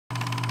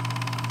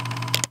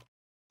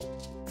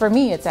For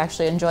me, it's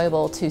actually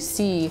enjoyable to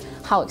see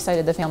how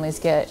excited the families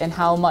get and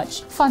how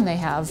much fun they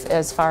have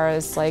as far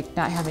as like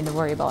not having to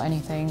worry about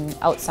anything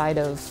outside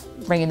of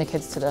bringing the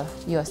kids to the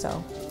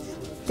USO.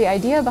 The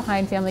idea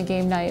behind Family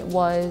Game Night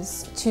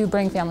was to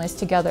bring families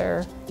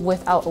together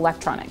without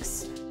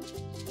electronics.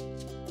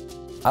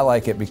 I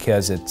like it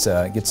because it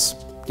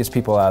gets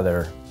people out of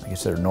their, I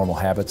guess, their normal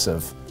habits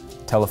of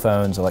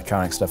telephones,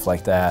 electronic stuff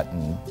like that,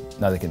 and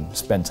now they can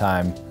spend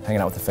time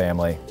hanging out with the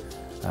family,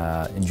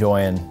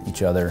 enjoying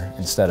each other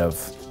instead of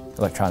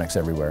electronics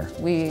everywhere.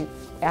 We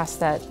ask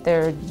that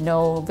there are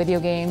no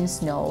video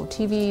games, no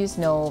TVs,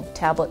 no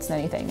tablets,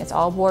 anything. It's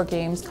all board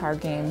games,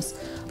 card games,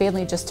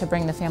 mainly just to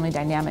bring the family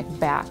dynamic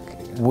back.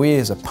 We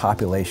as a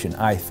population,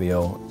 I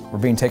feel, we're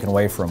being taken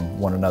away from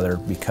one another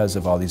because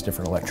of all these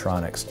different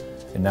electronics.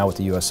 And now with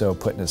the USO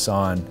putting this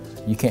on,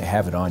 you can't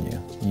have it on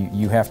you.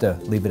 You have to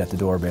leave it at the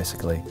door,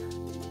 basically.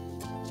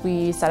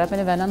 We set up an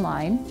event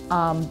online.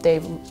 They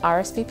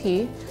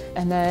RSVP,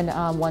 and then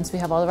once we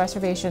have all the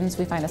reservations,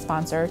 we find a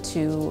sponsor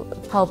to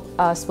help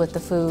us with the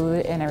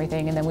food and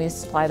everything, and then we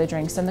supply the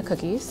drinks and the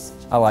cookies.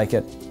 I like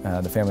it.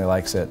 The family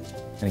likes it,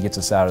 and it gets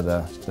us out of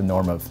the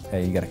norm of,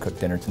 hey, you got to cook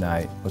dinner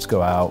tonight. Let's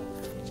go out,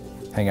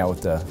 hang out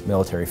with the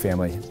military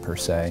family per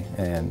se,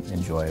 and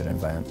enjoy an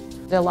event.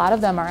 A lot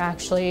of them are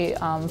actually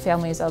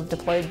families of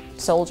deployed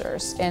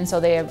soldiers, and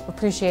so they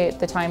appreciate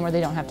the time where they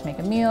don't have to make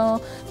a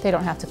meal, they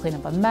don't have to clean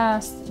up a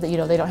mess, they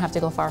don't have to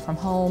go far from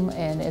home,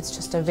 and it's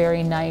just a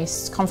very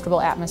nice,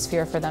 comfortable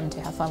atmosphere for them to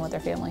have fun with their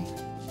family.